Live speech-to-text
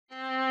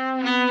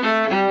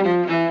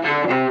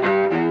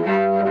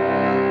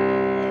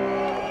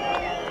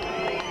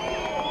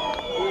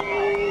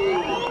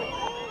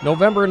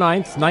November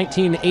 9th,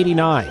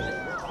 1989.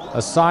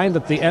 A sign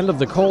that the end of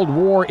the Cold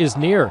War is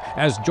near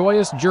as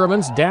joyous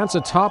Germans dance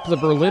atop the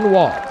Berlin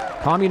Wall.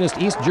 Communist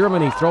East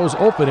Germany throws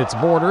open its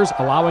borders,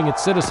 allowing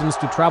its citizens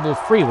to travel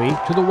freely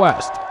to the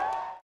west.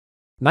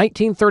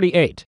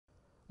 1938.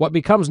 What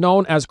becomes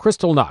known as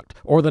Kristallnacht,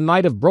 or the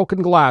Night of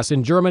Broken Glass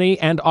in Germany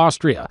and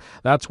Austria.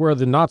 That's where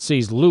the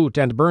Nazis loot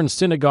and burn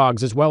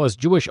synagogues as well as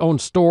Jewish-owned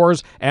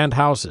stores and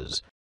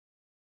houses.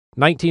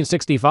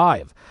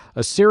 1965.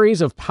 A series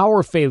of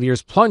power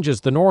failures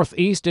plunges the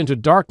Northeast into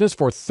darkness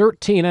for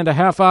 13 and a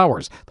half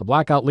hours. The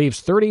blackout leaves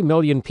 30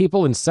 million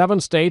people in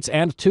 7 states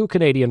and 2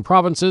 Canadian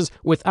provinces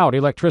without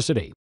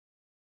electricity.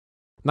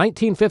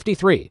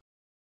 1953.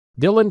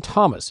 Dylan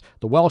Thomas,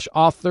 the Welsh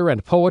author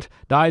and poet,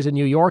 dies in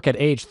New York at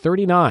age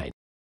 39.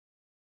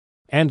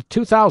 And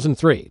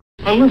 2003.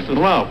 Now listen,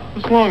 Ralph,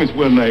 as long as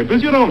we're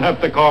neighbors, you don't have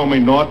to call me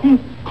Norton.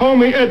 Call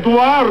me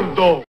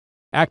Eduardo.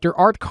 Actor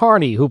Art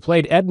Carney, who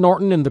played Ed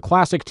Norton in the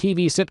classic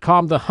TV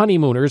sitcom The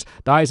Honeymooners,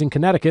 dies in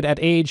Connecticut at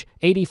age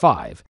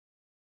 85.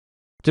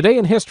 Today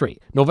in history,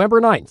 November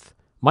 9th,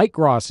 Mike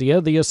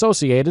Gracia, The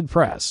Associated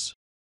Press.